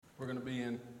We're going to be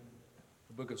in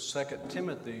the book of 2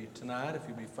 Timothy tonight, if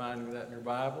you'll be finding that in your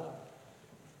Bible.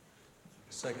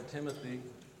 2 Timothy.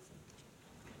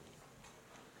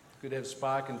 Good to have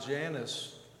Spike and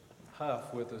Janice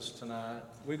Huff with us tonight.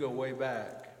 We go way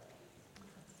back.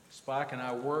 Spike and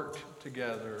I worked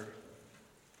together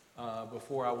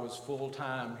before I was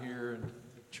full-time here in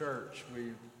the church.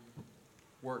 We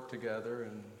worked together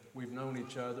and we've known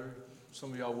each other.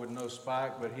 Some of y'all wouldn't know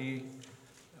Spike, but he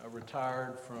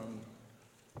retired from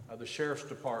the sheriff's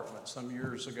department some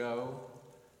years ago,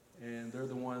 and they're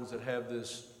the ones that have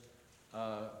this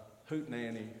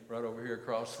hootenanny right over here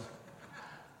across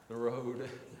the road.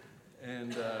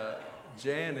 And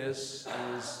Janice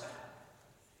is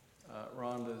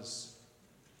Rhonda's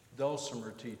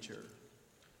dulcimer teacher.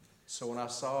 So when I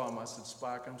saw him, I said,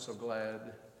 "Spike, I'm so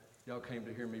glad y'all came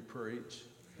to hear me preach."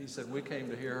 He said, "We came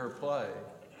to hear her play."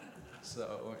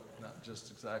 So not just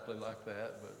exactly like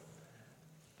that, but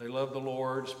they love the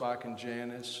Lord, Spike and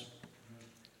Janice,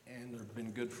 and they've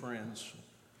been good friends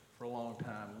for a long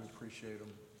time. We appreciate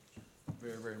them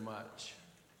very, very much.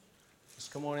 Let's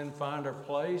come on in and find our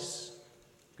place.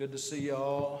 Good to see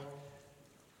y'all.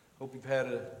 Hope you've had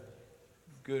a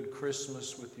good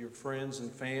Christmas with your friends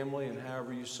and family and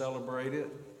however you celebrate it.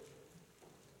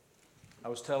 I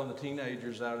was telling the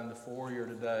teenagers out in the foyer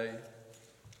today,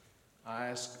 I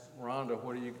asked Rhonda,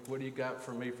 what do you got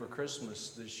for me for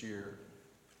Christmas this year?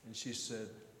 And she said,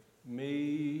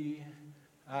 "Me,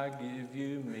 I give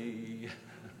you me."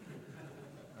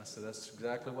 I said, "That's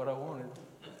exactly what I wanted."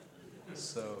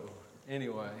 So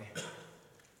anyway,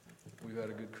 we've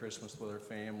had a good Christmas with our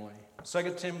family.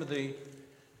 2 Timothy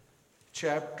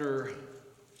chapter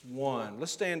 1.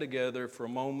 Let's stand together for a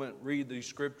moment, read these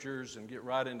scriptures, and get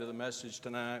right into the message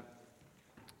tonight.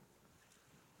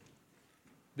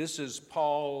 This is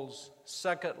Paul's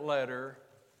second letter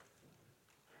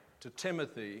to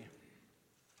Timothy.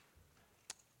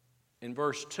 In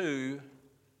verse 2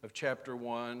 of chapter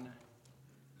 1,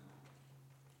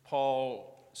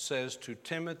 Paul says to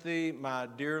Timothy, "My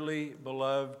dearly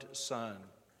beloved son."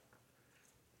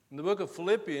 In the book of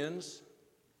Philippians,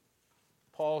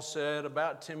 Paul said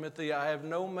about Timothy, "I have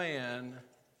no man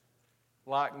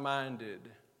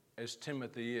like-minded as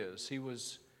Timothy is."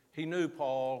 He knew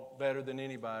Paul better than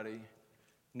anybody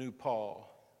knew Paul.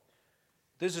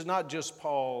 This is not just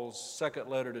Paul's second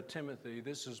letter to Timothy.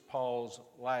 This is Paul's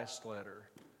last letter.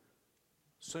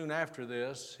 Soon after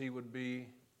this, he would be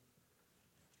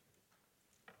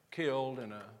killed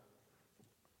in a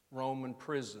Roman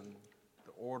prison,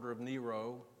 the order of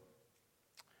Nero.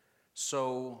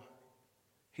 So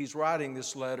he's writing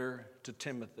this letter to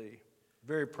Timothy,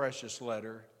 very precious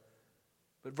letter.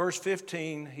 But verse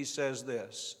 15, he says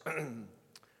this,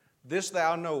 "This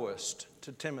thou knowest,"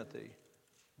 to Timothy,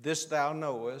 "this thou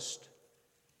knowest,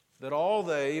 that all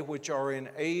they which are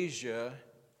in Asia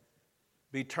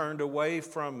be turned away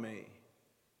from me,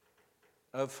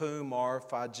 of whom are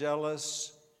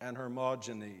Phygellus and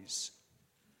Hermogenes.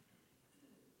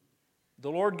 The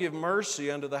Lord give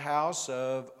mercy unto the house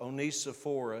of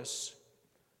Onesiphorus,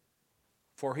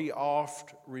 for he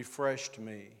oft refreshed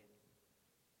me,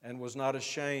 and was not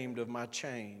ashamed of my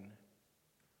chain.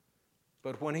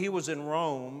 But when he was in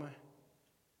Rome,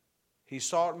 he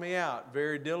sought me out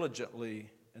very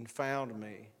diligently and found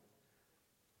me.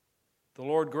 The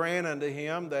Lord grant unto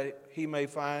him that he may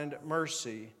find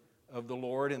mercy of the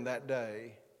Lord in that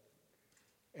day.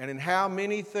 And in how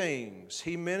many things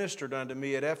he ministered unto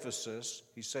me at Ephesus,"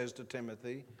 he says to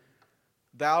Timothy,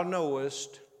 "thou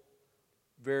knowest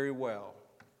very well."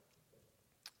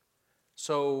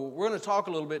 So we're going to talk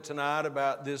a little bit tonight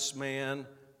about this man,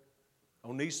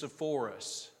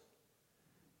 Onesiphorus.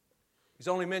 He's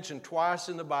only mentioned twice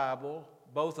in the Bible.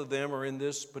 Both of them are in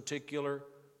this particular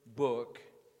book.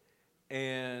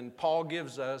 And Paul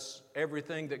gives us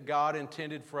everything that God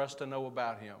intended for us to know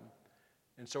about him.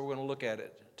 And so we're going to look at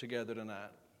it together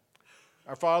tonight.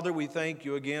 Our Father, we thank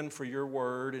you again for your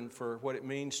word and for what it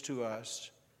means to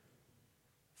us.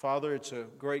 Father, it's a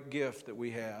great gift that we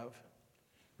have.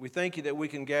 We thank you that we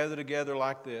can gather together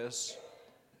like this,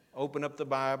 open up the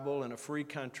Bible in a free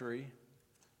country,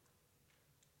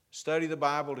 study the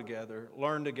Bible together,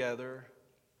 learn together,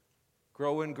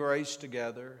 grow in grace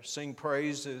together, sing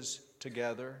praises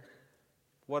together.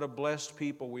 What a blessed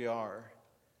people we are.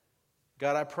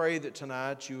 God, I pray that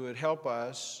tonight you would help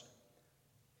us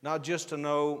not just to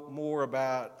know more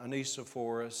about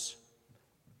Onesiphorus,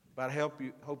 but I hope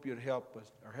you'd help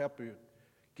us, or help you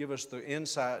give us the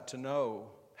insight to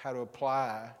know how to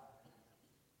apply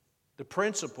the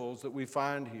principles that we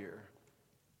find here.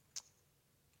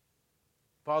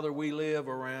 Father, we live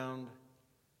around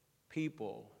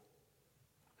people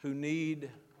who need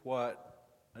what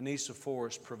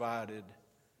Onesiphorus provided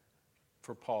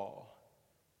for Paul.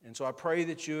 And so I pray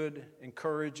that you would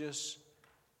encourage us.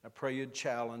 I pray you'd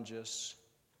challenge us.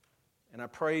 And I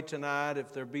pray tonight,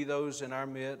 if there be those in our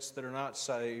midst that are not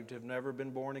saved, have never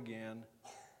been born again,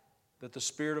 that the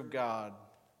Spirit of God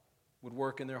would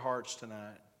work in their hearts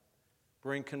tonight,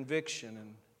 bring conviction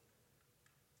and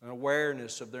an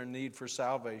awareness of their need for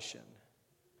salvation.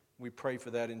 We pray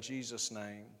for that in Jesus'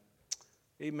 name.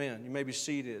 Amen. You may be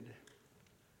seated.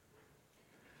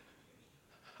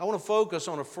 I want to focus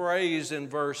on a phrase in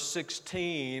verse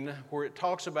 16 where it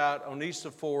talks about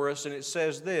Onesiphorus, and it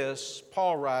says this,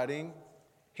 Paul writing,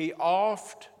 "He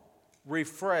oft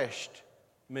refreshed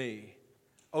me."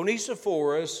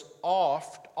 Onesiphorus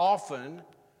often,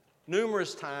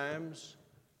 numerous times,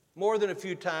 more than a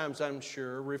few times I'm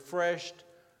sure, refreshed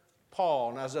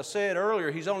Paul. And as I said earlier,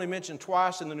 he's only mentioned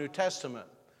twice in the New Testament.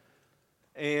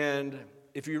 And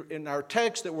if you in our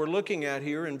text that we're looking at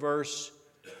here in verse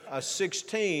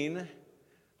 16,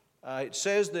 it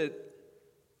says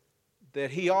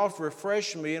that he oft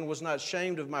refreshed me and was not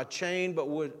ashamed of my chain, but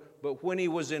when he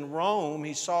was in Rome,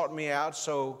 he sought me out.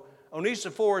 So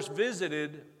Onesiphorus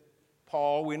visited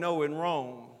Paul, we know, in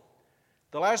Rome.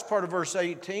 The last part of verse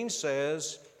 18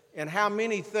 says, "And how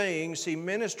many things he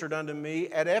ministered unto me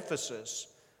at Ephesus,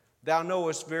 thou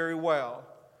knowest very well."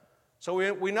 So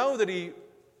we know that he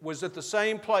was at the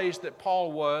same place that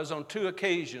Paul was on two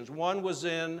occasions. One was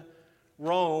in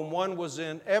Rome, one was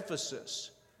in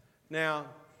Ephesus. Now,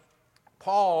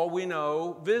 Paul, we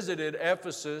know, visited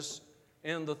Ephesus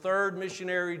in the third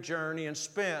missionary journey and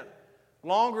spent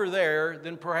longer there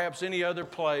than perhaps any other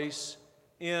place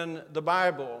in the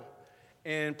Bible.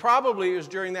 And probably it was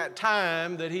during that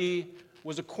time that he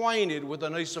was acquainted with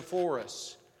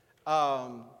Onesiphorus.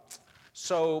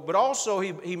 But also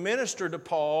he ministered to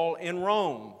Paul in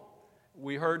Rome.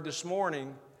 We heard this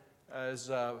morning as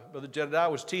Brother Jedediah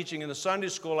was teaching in the Sunday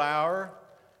school hour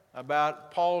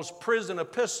about Paul's prison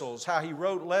epistles, how he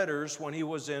wrote letters when he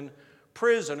was in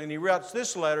prison. And he writes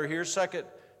this letter here, 2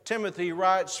 Timothy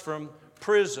writes from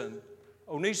prison.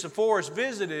 Onesiphorus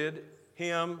visited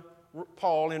him,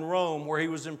 Paul, in Rome where he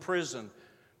was in prison.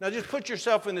 Now just put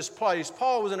yourself in this place.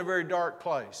 Paul was in a very dark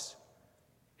place.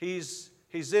 He's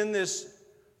in this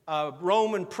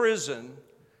Roman prison,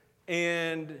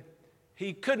 and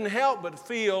he couldn't help but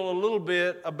feel a little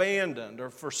bit abandoned or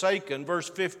forsaken. Verse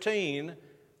 15,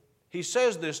 he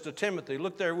says this to Timothy.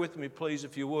 Look there with me, please,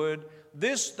 if you would.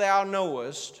 "This thou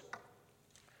knowest,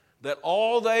 that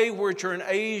all they which are in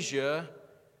Asia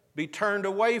be turned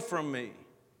away from me."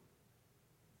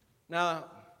 Now,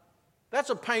 that's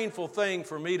a painful thing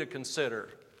for me to consider.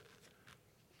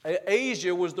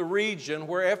 Asia was the region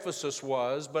where Ephesus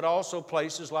was, but also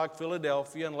places like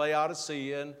Philadelphia and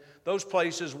Laodicea, and those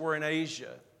places were in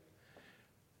Asia.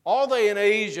 "All they in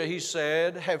Asia," he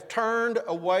said, "have turned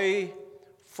away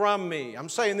from me." I'm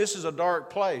saying this is a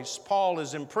dark place. Paul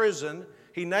is in prison.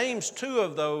 He names two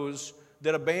of those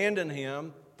that abandoned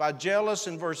him, Phygellus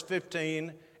in verse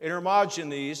 15, and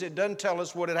Hermogenes. It doesn't tell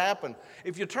us what had happened.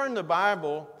 If you turn the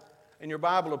Bible, in your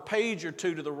Bible, a page or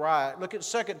two to the right, look at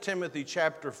 2 Timothy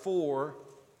chapter 4.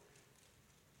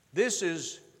 This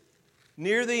is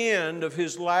near the end of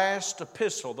his last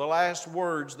epistle, the last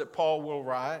words that Paul will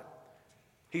write.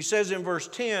 He says in verse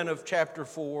 10 of chapter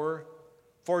 4,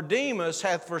 "For Demas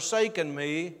hath forsaken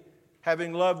me,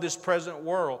 having loved this present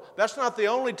world." That's not the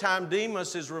only time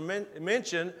Demas is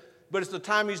mentioned, but it's the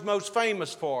time he's most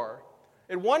famous for.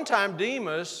 At one time,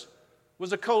 Demas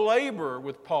was a co-laborer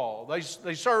with Paul.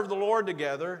 They served the Lord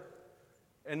together.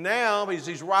 And now, as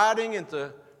he's writing at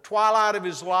the twilight of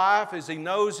his life, as he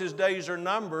knows his days are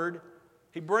numbered,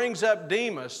 he brings up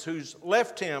Demas, who's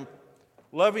left him,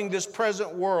 loving this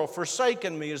present world.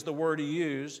 "Forsaken me" is the word he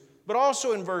used. But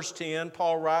also in verse 10,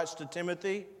 Paul writes to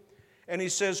Timothy, and he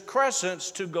says,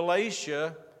 "Crescens to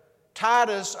Galatia,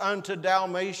 Titus unto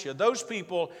Dalmatia." Those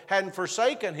people hadn't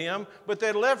forsaken him, but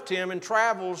they left him in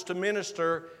travels to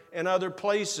minister in other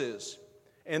places.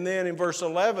 And then in verse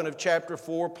 11 of chapter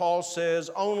 4, Paul says,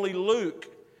 "Only Luke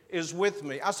is with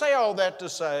me." I say all that to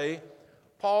say,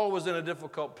 Paul was in a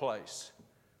difficult place.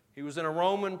 He was in a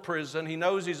Roman prison. He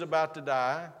knows he's about to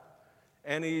die.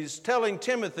 And he's telling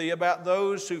Timothy about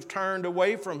those who've turned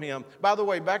away from him. By the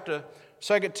way, back to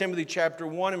 2 Timothy chapter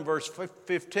 1 and verse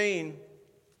 15,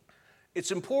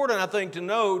 it's important, I think, to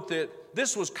note that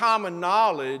this was common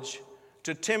knowledge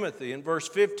to Timothy. In verse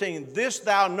 15, "This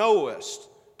thou knowest,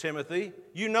 Timothy,"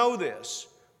 you know this,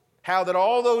 "how that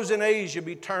all those in Asia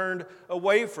be turned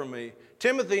away from me."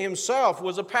 Timothy himself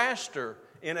was a pastor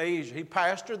in Asia. He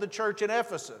pastored the church in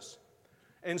Ephesus.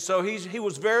 And so he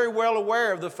was very well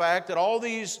aware of the fact that all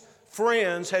these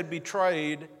friends had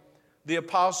betrayed the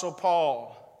Apostle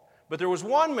Paul. But there was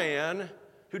one man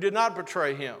who did not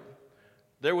betray him.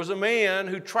 There was a man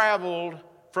who traveled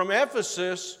from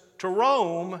Ephesus to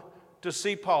Rome to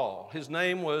see Paul. His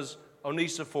name was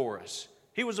Onesiphorus.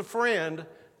 He was a friend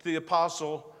to the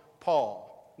Apostle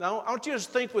Paul. Now, I want you to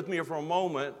just think with me for a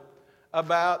moment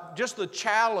about just the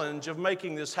challenge of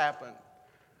making this happen.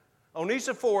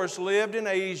 Onesiphorus lived in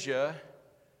Asia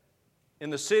in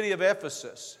the city of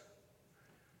Ephesus.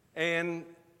 And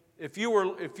if you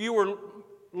were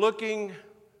looking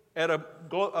at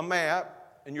a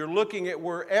map and you're looking at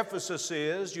where Ephesus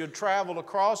is, you'd travel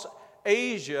across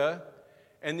Asia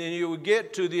and then you would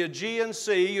get to the Aegean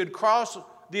Sea. You'd cross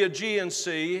the Aegean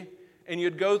Sea and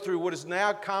you'd go through what is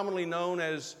now commonly known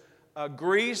as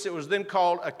Greece. It was then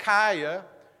called Achaia.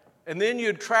 And then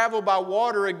you'd travel by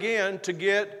water again to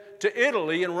get to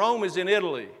Italy, and Rome is in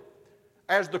Italy.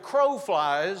 As the crow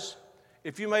flies,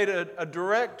 if you made a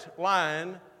direct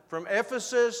line from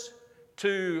Ephesus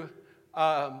to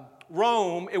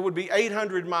Rome, it would be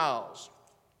 800 miles.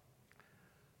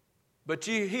 But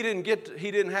he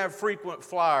didn't have frequent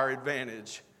flyer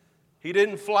advantage. He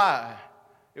didn't fly.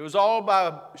 It was all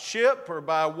by ship or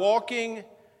by walking.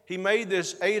 He made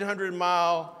this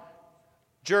 800-mile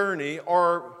journey,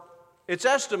 or it's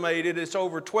estimated it's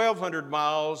over 1,200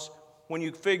 miles when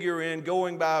you figure in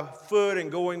going by foot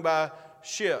and going by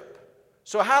ship.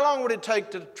 So how long would it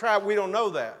take to travel? We don't know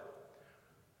that.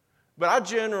 But I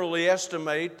generally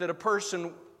estimate that a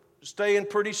person staying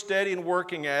pretty steady and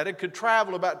working at it could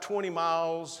travel about 20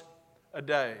 miles a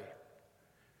day.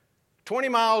 20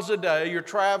 miles a day, you're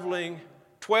traveling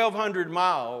 1,200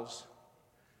 miles.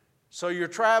 So you're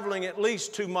traveling at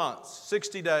least 2 months,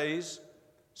 60 days.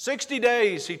 60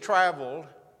 days he traveled,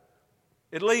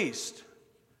 at least,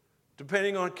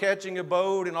 depending on catching a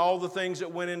boat and all the things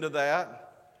that went into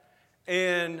that.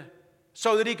 And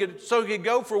so he could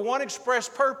go for one express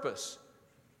purpose,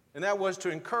 and that was to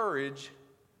encourage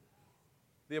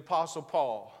the Apostle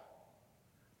Paul.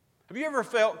 Have you ever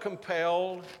felt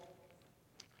compelled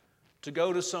to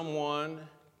go to someone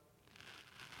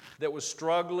that was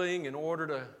struggling in order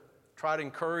to try to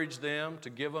encourage them, to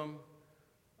give them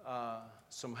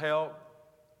some help,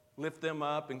 lift them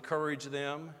up, encourage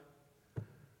them?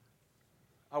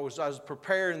 I was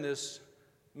preparing this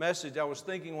message. I was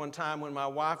thinking one time when my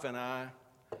wife and I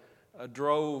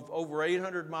drove over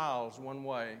 800 miles one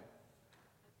way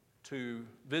to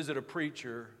visit a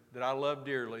preacher that I love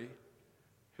dearly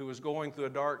who was going through a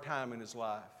dark time in his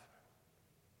life.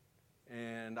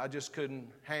 And I just couldn't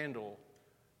handle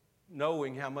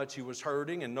knowing how much he was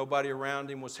hurting and nobody around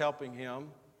him was helping him.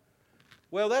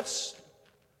 Well,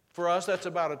 for us, that's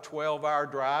about a 12-hour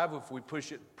drive if we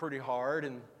push it pretty hard,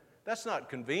 and that's not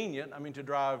convenient. I mean, to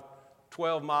drive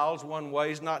 12 miles one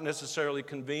way is not necessarily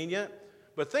convenient.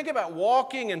 But think about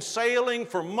walking and sailing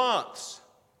for months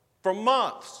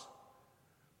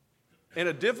in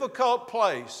a difficult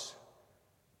place,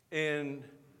 in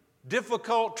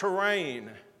difficult terrain.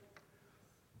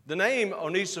 The name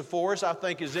Onesiphorus, I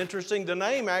think, is interesting. The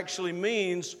name actually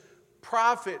means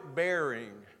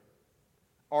profit-bearing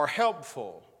or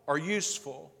helpful or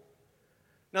useful.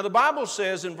 Now, the Bible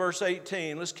says in verse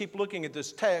 18, let's keep looking at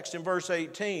this text. In verse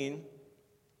 18,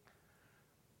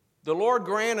 the Lord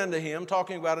grant unto him,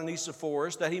 talking about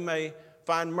Onesiphorus, that he may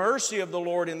find mercy of the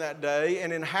Lord in that day,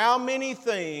 and in how many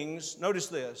things, notice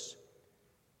this,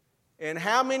 in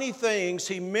how many things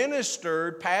he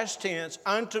ministered, past tense,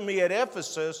 unto me at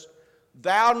Ephesus,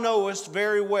 thou knowest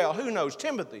very well. Who knows?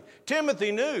 Timothy.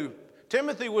 Timothy knew.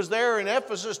 Timothy was there in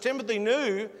Ephesus. Timothy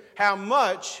knew how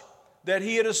much that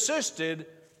he had assisted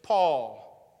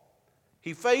Paul.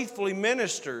 He faithfully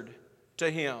ministered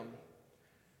to him.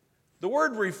 The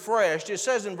word refreshed, it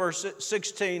says in verse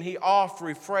 16, he oft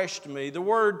refreshed me. The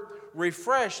word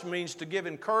refreshed means to give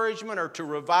encouragement or to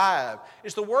revive.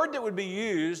 It's the word that would be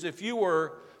used if you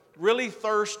were really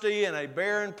thirsty in a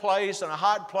barren place, in a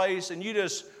hot place, and you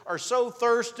just are so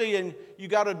thirsty and you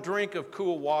got a drink of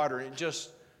cool water and it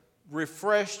just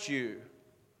refreshed you.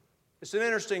 It's an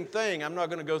interesting thing. I'm not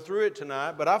going to go through it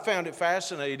tonight, but I found it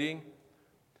fascinating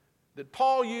that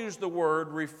Paul used the word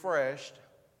refreshed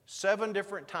 7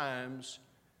 different times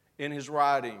in his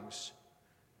writings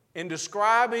in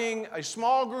describing a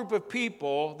small group of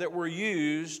people that were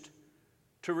used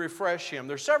to refresh him.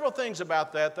 There's several things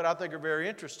about that I think are very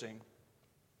interesting.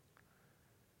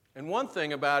 And one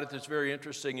thing about it that's very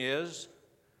interesting is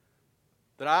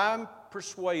that I'm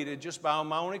persuaded just by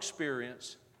my own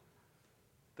experience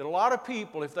that a lot of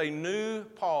people, if they knew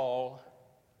Paul,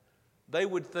 they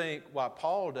would think, why,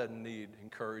 Paul doesn't need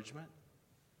encouragement.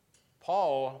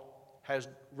 Paul has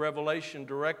revelation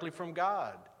directly from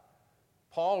God.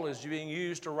 Paul is being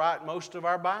used to write most of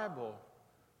our Bible.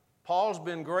 Paul's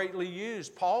been greatly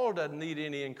used. Paul doesn't need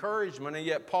any encouragement, and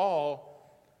yet Paul,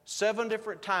 7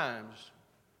 different times,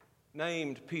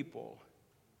 named people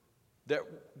that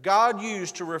God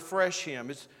used to refresh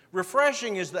him.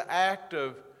 Refreshing is the act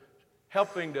of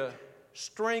helping to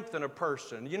strengthen a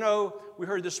person. You know, we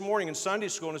heard this morning in Sunday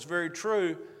school, and it's very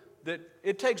true, that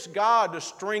it takes God to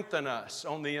strengthen us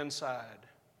on the inside.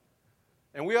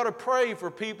 And we ought to pray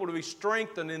for people to be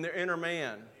strengthened in their inner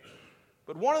man.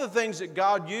 But one of the things that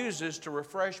God uses to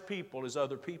refresh people is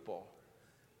other people.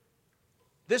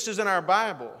 This is in our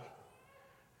Bible.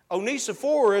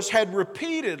 Onesiphorus had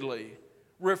repeatedly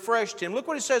refreshed him. Look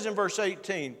what it says in verse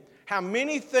 18. How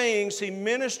many things he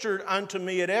ministered unto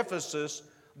me at Ephesus,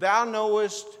 thou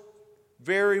knowest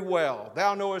very well.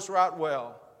 Thou knowest right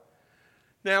well.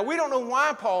 Now, we don't know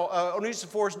why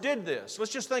Onesiphorus did this.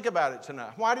 Let's just think about it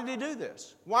tonight. Why did he do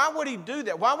this? Why would he do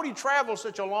that? Why would he travel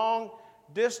such a long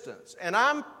distance? And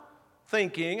I'm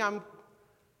thinking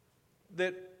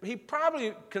that he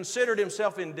probably considered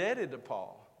himself indebted to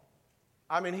Paul.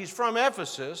 I mean, he's from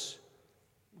Ephesus.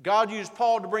 God used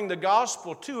Paul to bring the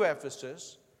gospel to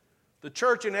Ephesus. The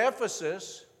church in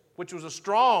Ephesus, which was a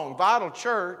strong, vital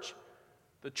church,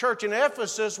 the church in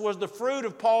Ephesus was the fruit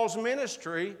of Paul's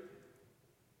ministry.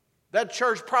 That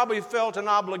church probably felt an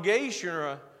obligation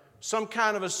or some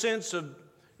kind of a sense of,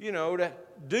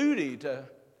 duty to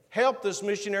help this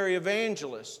missionary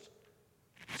evangelist.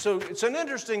 So it's an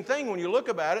interesting thing when you look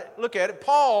at it.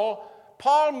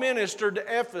 Paul ministered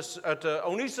to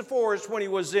Onesiphorus when he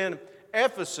was in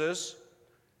Ephesus,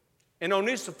 and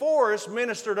Onesiphorus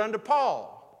ministered unto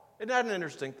Paul. Isn't that an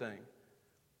interesting thing?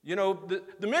 You know,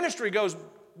 the ministry goes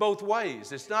both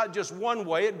ways. It's not just one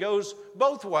way, it goes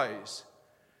both ways.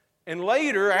 And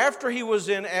later, after he was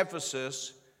in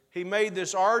Ephesus, he made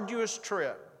this arduous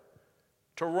trip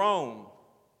to Rome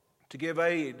to give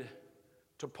aid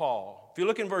to Paul. If you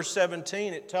look in verse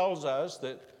 17, it tells us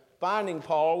that finding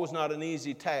Paul was not an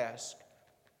easy task.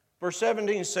 Verse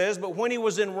 17 says, but when he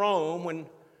was in Rome, when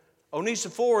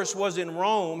Onesiphorus was in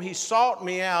Rome, he sought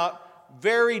me out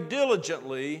very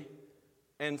diligently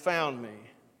and found me.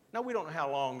 Now, we don't know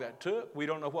how long that took. We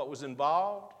don't know what was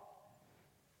involved.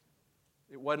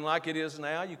 It wasn't like it is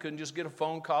now. You couldn't just get a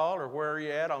phone call or where are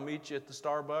you at? I'll meet you at the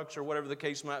Starbucks or whatever the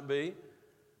case might be.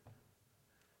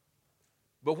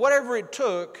 But whatever it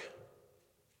took,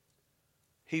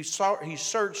 he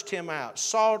searched him out,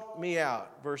 sought me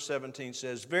out, verse 17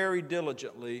 says, very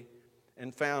diligently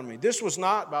and found me. This was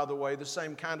not, by the way, the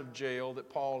same kind of jail that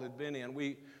Paul had been in.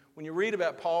 When you read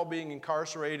about Paul being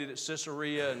incarcerated at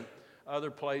Caesarea and other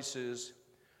places,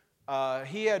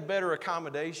 he had better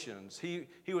accommodations.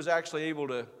 He was actually able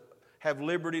to have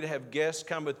liberty to have guests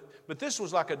come. But this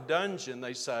was like a dungeon,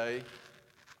 they say,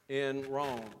 in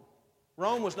Rome.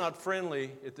 Rome was not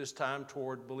friendly at this time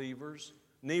toward believers.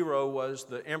 Nero was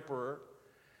the emperor,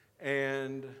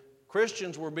 and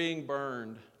Christians were being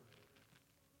burned,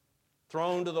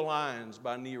 thrown to the lions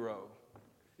by Nero.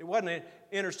 It wasn't an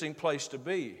interesting place to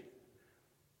be.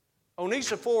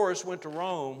 Onesiphorus went to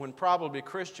Rome when probably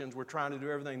Christians were trying to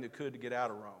do everything they could to get out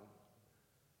of Rome.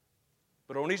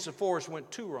 But Onesiphorus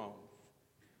went to Rome.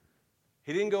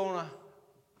 He didn't go on a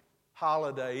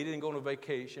holiday. He didn't go on a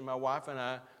vacation. My wife and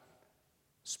I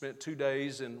spent 2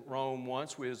 days in Rome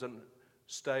once. We was a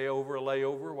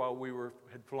layover while we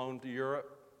had flown to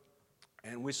Europe.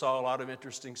 And we saw a lot of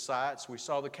interesting sights. We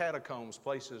saw the catacombs,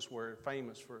 places where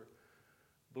famous for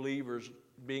believers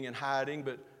being in hiding.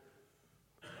 But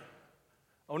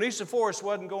Onesiphorus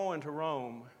wasn't going to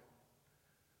Rome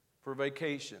for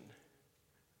vacation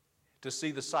to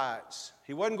see the sights.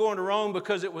 He wasn't going to Rome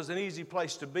because it was an easy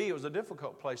place to be. It was a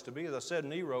difficult place to be. As I said,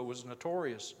 Nero was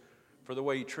notorious for the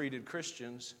way he treated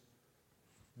Christians.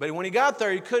 But when he got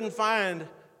there, he couldn't find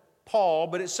Paul.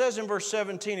 But it says in verse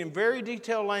 17, in very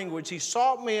detailed language, he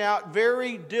sought me out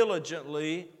very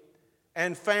diligently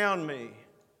and found me.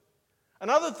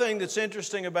 Another thing that's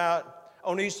interesting about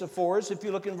Onesiphorus, if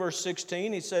you look in verse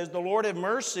 16, he says, the Lord have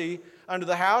mercy unto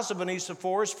the house of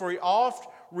Onesiphorus, for he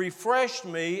oft refreshed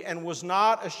me and was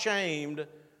not ashamed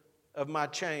of my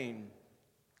chain.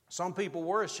 Some people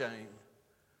were ashamed.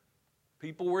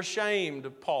 People were ashamed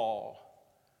of Paul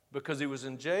because he was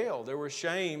in jail. They were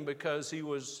ashamed because he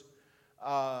was,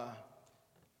 and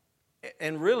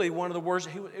really one of the worst,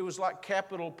 it was like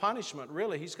capital punishment,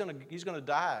 really. He's going to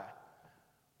die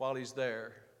while he's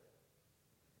there.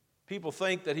 People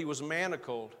think that he was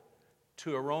manacled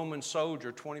to a Roman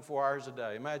soldier 24 hours a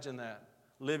day. Imagine that,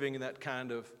 living in that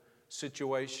kind of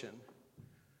situation.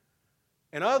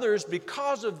 And others,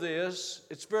 because of this,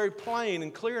 it's very plain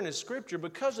and clear in the Scripture,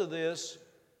 because of this,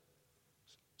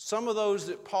 some of those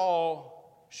that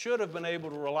Paul should have been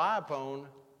able to rely upon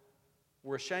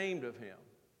were ashamed of him.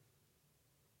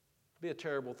 It'd be a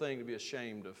terrible thing to be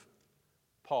ashamed of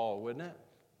Paul, wouldn't it?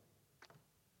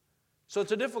 So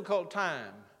it's a difficult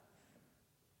time.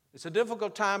 It's a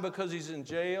difficult time because he's in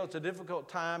jail. It's a difficult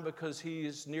time because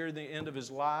he's near the end of his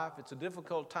life. It's a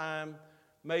difficult time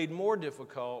made more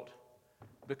difficult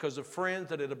because of friends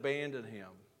that had abandoned him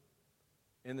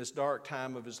in this dark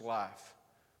time of his life.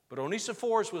 But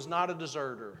Onesiphorus was not a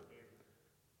deserter.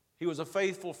 He was a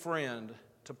faithful friend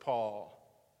to Paul.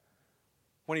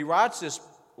 When he writes this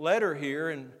letter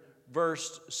here in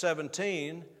verse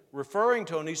 17, referring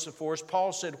to Onesiphorus,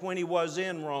 Paul said, when he was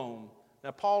in Rome.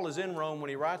 Now, Paul is in Rome when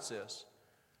he writes this.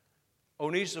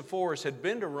 Onesiphorus had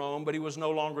been to Rome, but he was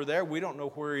no longer there. We don't know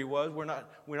where he was.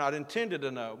 We're not intended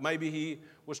to know. Maybe he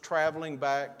was traveling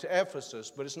back to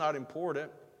Ephesus, but it's not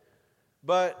important.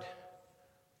 But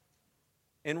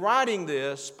in writing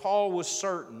this, Paul was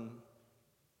certain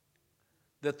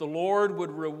that the Lord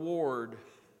would reward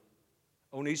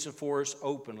Onesiphorus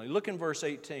openly. Look in verse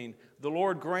 18. The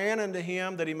Lord grant unto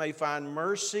him that he may find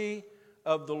mercy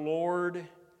of the Lord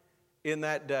in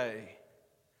that day.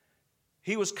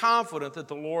 He was confident that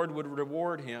the Lord would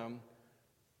reward him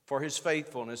for his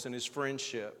faithfulness and his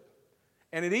friendship.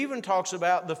 And it even talks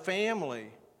about the family.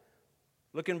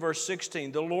 Look in verse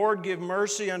 16. The Lord give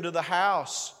mercy unto the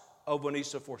house of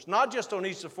Onesiphorus. Not just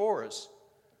Onesiphorus.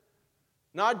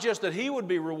 Not just that he would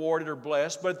be rewarded or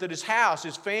blessed, but that his house,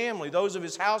 his family, those of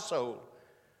his household.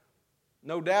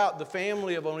 No doubt the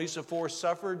family of Onesiphorus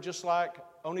suffered just like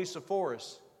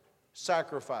Onesiphorus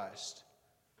sacrificed.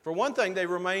 For one thing, they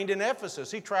remained in Ephesus.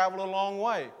 He traveled a long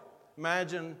way.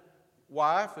 Imagine,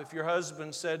 wife, if your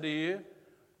husband said to you,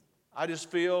 I just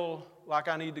feel like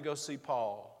I need to go see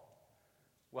Paul.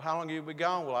 Well, how long have you been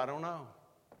gone? Well, I don't know.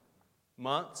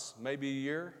 Months, maybe a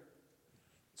year.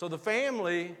 So the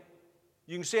family,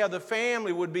 you can see how the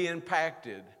family would be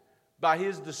impacted by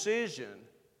his decision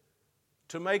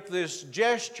to make this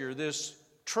gesture, this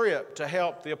trip to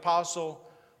help the Apostle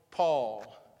Paul.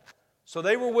 So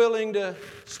they were willing to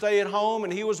stay at home,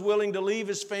 and he was willing to leave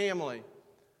his family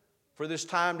for this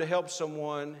time to help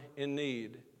someone in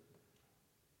need.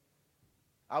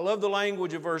 I love the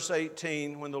language of verse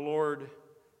 18 when the Lord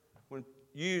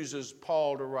uses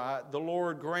Paul to write, the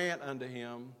Lord grant unto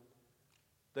him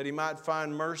that he might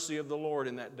find mercy of the Lord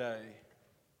in that day.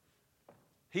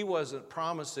 He wasn't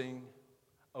promising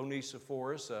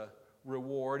Onesiphorus a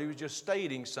reward. He was just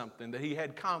stating something, that he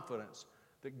had confidence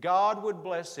that God would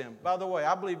bless him. By the way,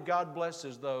 I believe God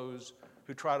blesses those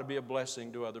who try to be a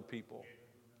blessing to other people.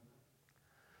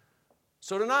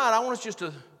 So tonight, I want us just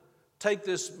to take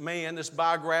this man, this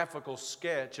biographical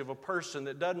sketch of a person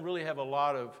that doesn't really have a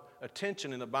lot of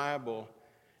attention in the Bible,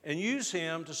 and use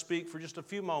him to speak for just a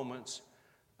few moments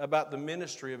about the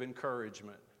ministry of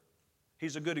encouragement.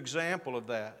 He's a good example of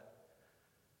that.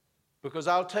 Because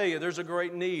I'll tell you, there's a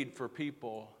great need for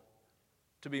people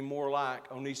to be more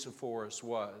like Onesiphorus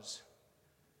was.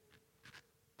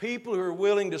 People who are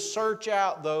willing to search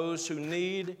out those who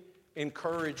need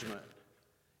encouragement.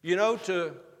 You know,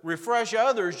 to refresh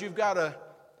others, you've got to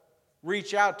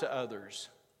reach out to others.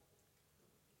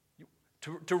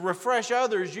 To refresh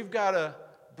others, you've got to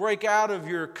break out of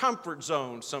your comfort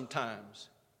zone sometimes.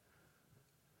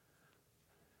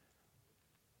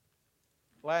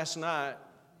 Last night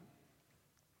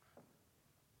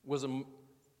was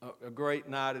a great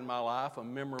night in my life, a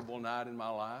memorable night in my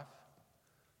life.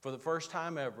 For the first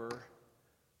time ever,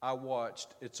 I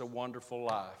watched It's a Wonderful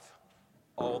Life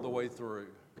all the way through.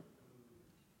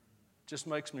 Just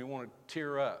makes me want to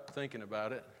tear up thinking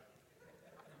about it.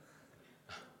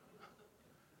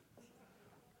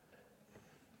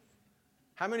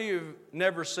 How many of you have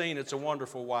never seen It's a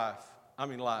Wonderful Life?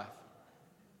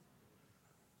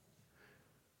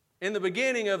 In the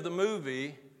beginning of the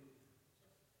movie,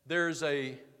 there's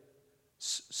a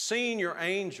senior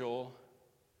angel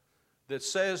that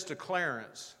says to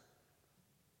Clarence,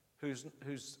 who's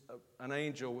an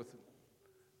angel with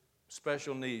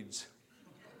special needs.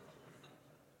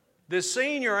 This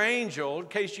senior angel, in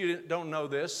case you don't know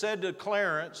this, said to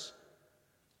Clarence,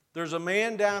 there's a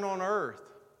man down on earth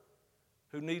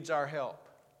who needs our help.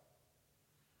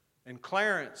 And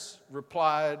Clarence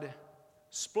replied,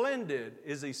 splendid.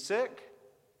 Is he sick?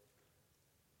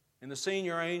 And the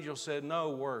senior angel said, no,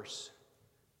 worse.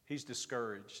 He's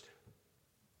discouraged.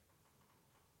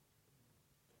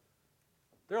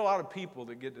 There are a lot of people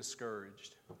that get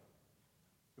discouraged.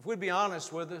 If we'd be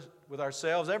honest with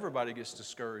ourselves, everybody gets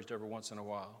discouraged every once in a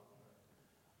while.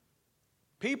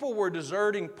 People were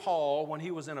deserting Paul when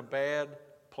he was in a bad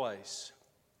place.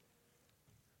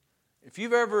 If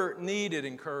you've ever needed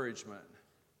encouragement,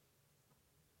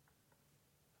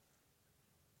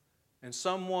 and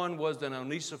someone was an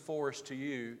Onesiphorus to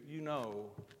you, you know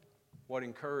what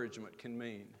encouragement can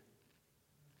mean.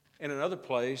 In another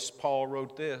place, Paul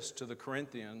wrote this to the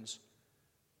Corinthians.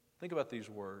 Think about these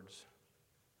words.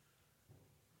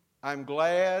 I'm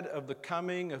glad of the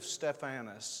coming of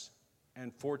Stephanas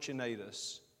and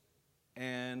Fortunatus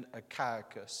and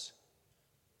Achaicus.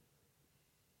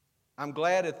 I'm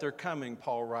glad at their coming,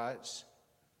 Paul writes,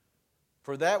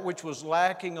 for that which was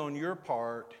lacking on your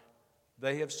part,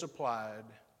 they have supplied,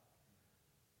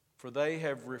 for they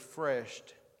have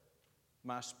refreshed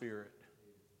my spirit.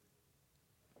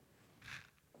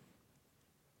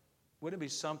 Wouldn't it be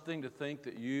something to think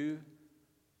that you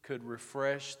could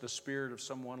refresh the spirit of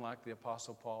someone like the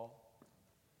Apostle Paul?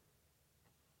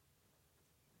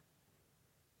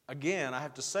 Again, I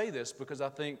have to say this because I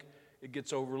think it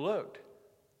gets overlooked.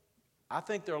 I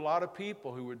think there are a lot of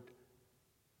people who would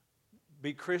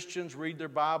be Christians, read their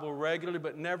Bible regularly,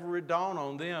 but never would dawn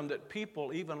on them that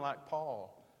people, even like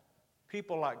Paul,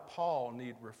 people like Paul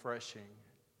need refreshing.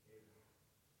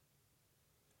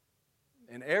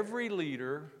 And every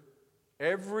leader,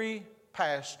 every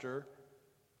pastor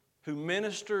who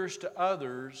ministers to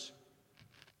others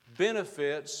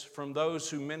benefits from those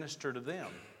who minister to them.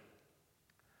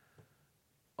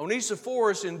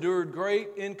 Onesiphorus endured great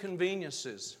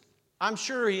inconveniences. I'm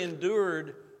sure he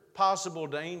endured possible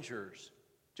dangers.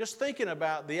 Just thinking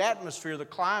about the atmosphere, the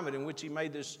climate in which he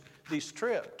made this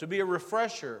trip, to be a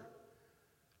refresher.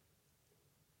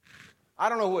 I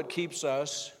don't know what keeps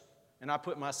us, and I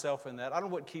put myself in that, I don't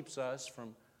know what keeps us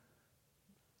from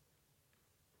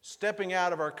stepping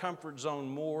out of our comfort zone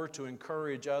more to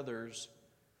encourage others.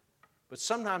 But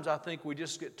sometimes I think we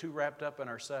just get too wrapped up in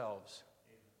ourselves,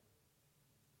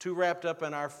 too wrapped up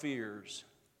in our fears,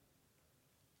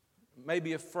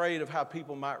 maybe afraid of how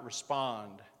people might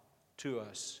respond to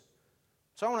us.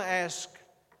 So I want to ask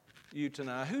you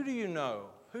tonight, who do you know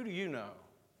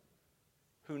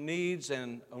who needs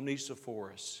an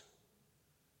Onesiphorus?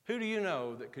 Who do you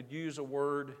know that could use a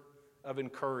word of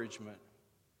encouragement?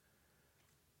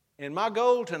 And my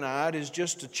goal tonight is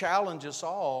just to challenge us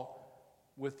all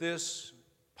with this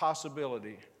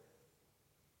possibility.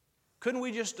 Couldn't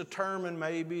we just determine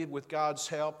maybe with God's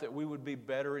help that we would be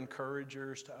better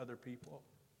encouragers to other people?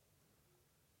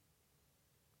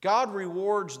 God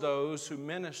rewards those who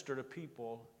minister to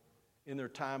people in their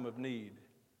time of need.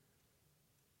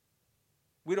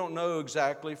 We don't know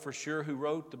exactly for sure who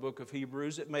wrote the book of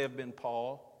Hebrews. It may have been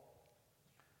Paul.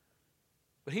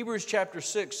 But Hebrews chapter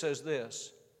 6 says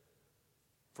this,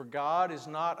 for God is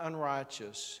not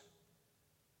unrighteous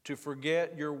to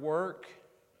forget your work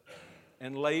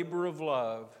and labor of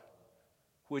love,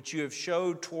 which you have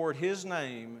showed toward His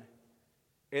name,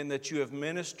 and that you have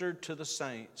ministered to the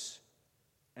saints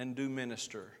and do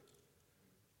minister.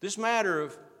 This matter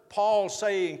of Paul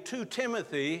saying to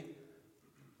Timothy,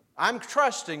 I'm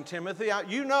trusting Timothy.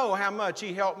 You know how much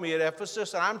he helped me at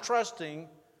Ephesus, and I'm trusting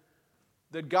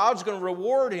that God's going to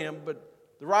reward him. But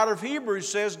the writer of Hebrews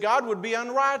says God would be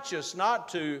unrighteous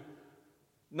not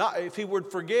if he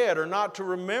would forget or not to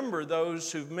remember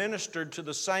those who've ministered to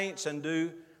the saints and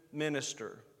do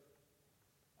minister.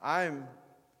 I'm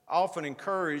often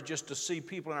encouraged just to see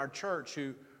people in our church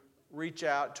who reach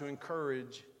out to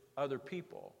encourage other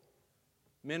people,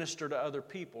 minister to other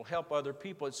people, help other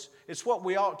people. It's what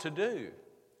we ought to do.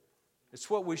 It's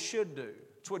what we should do.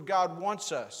 It's what God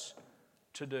wants us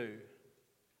to do.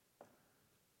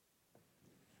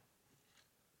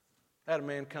 I had a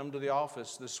man come to the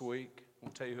office this week. I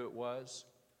won't tell you who it was.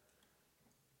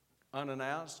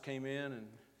 Unannounced, came in and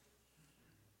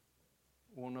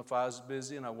won't know if I was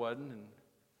busy, and I wasn't, and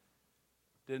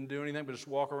didn't do anything but just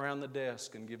walk around the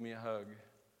desk and give me a hug.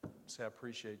 Say, I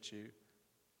appreciate you.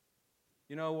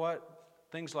 You know what?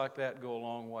 Things like that go a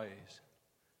long ways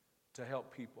to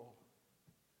help people.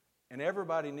 And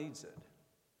everybody needs it.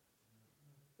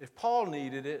 If Paul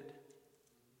needed it,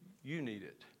 you need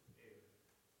it.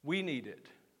 We need it.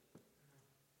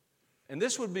 And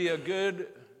this would be a good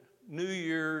New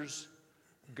Year's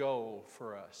goal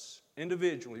for us,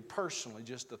 individually, personally,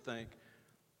 just to think.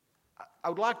 I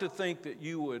would like to think that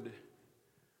you would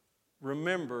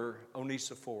remember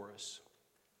Onesiphorus.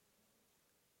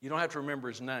 You don't have to remember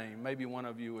his name. Maybe one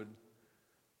of you would,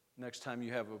 next time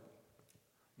you have a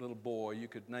little boy, you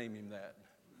could name him that.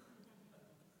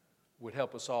 Would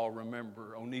help us all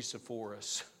remember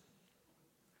Onesiphorus.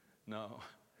 No.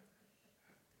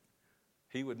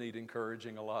 He would need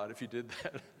encouraging a lot if you did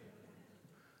that.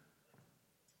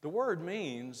 The word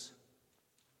means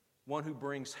one who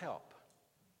brings help,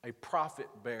 a prophet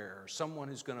bearer, someone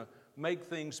who's going to make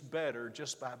things better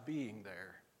just by being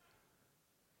there.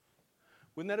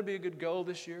 Wouldn't that be a good goal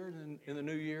this year, in the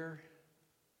new year?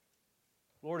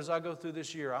 Lord, as I go through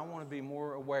this year, I want to be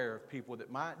more aware of people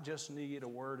that might just need a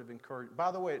word of encouragement.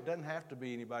 By the way, it doesn't have to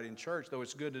be anybody in church, though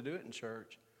it's good to do it in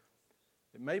church.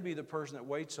 It may be the person that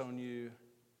waits on you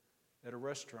at a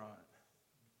restaurant,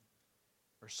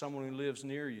 or someone who lives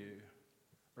near you,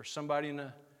 or somebody in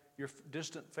your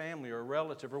distant family or a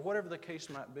relative, or whatever the case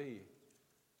might be.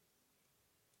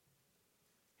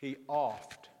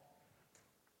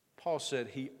 Paul said,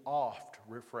 he oft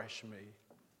refreshed me.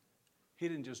 He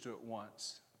didn't just do it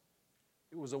once.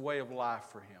 It was a way of life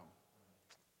for him.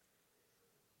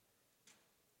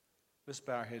 Let's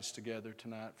bow our heads together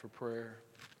tonight for prayer.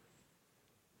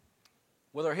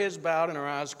 With our heads bowed and our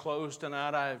eyes closed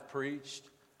tonight, I have preached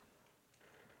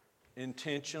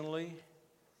intentionally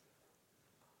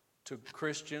to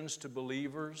Christians, to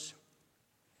believers.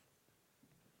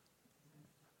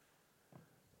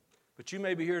 But you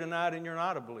may be here tonight and you're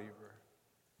not a believer.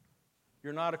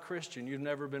 You're not a Christian. You've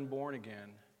never been born again.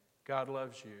 God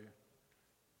loves you.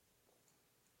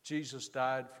 Jesus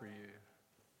died for you.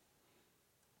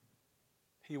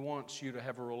 He wants you to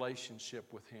have a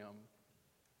relationship with Him.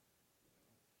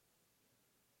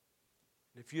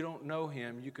 If you don't know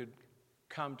Him, you could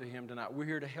come to Him tonight. We're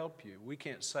here to help you. We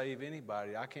can't save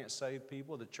anybody. I can't save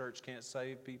people. The church can't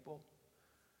save people.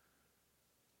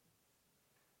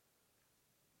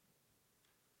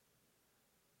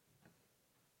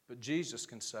 But Jesus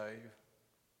can save,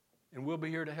 and we'll be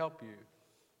here to help you.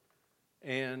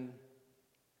 And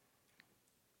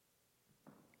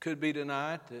could be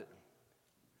tonight that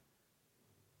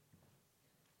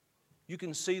you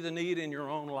can see the need in your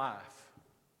own life,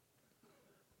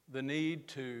 the need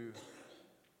to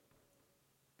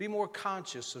be more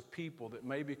conscious of people that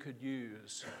maybe could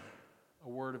use a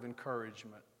word of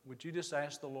encouragement. Would you just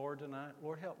ask the Lord tonight,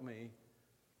 Lord, help me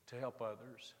to help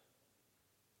others?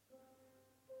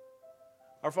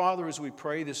 Our Father, as we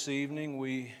pray this evening,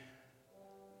 we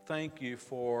thank you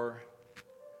for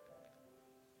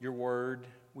your word.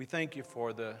 We thank you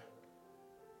for the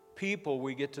people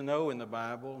we get to know in the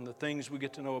Bible and the things we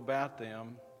get to know about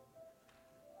them.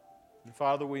 And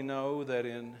Father, we know that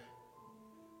in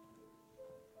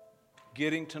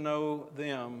getting to know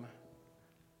them,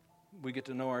 we get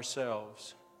to know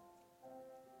ourselves.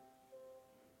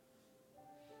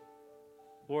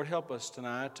 Lord, help us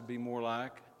tonight to be more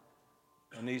like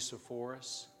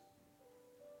Onesiphorus.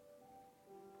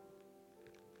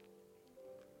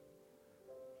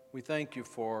 We thank you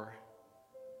for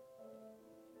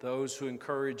those who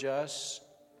encourage us.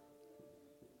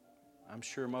 I'm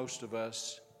sure most of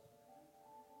us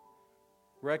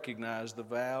recognize the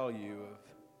value of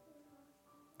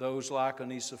those like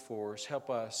Onesiphorus. Help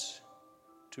us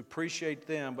to appreciate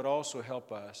them, but also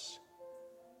help us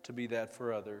to be that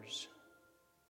for others.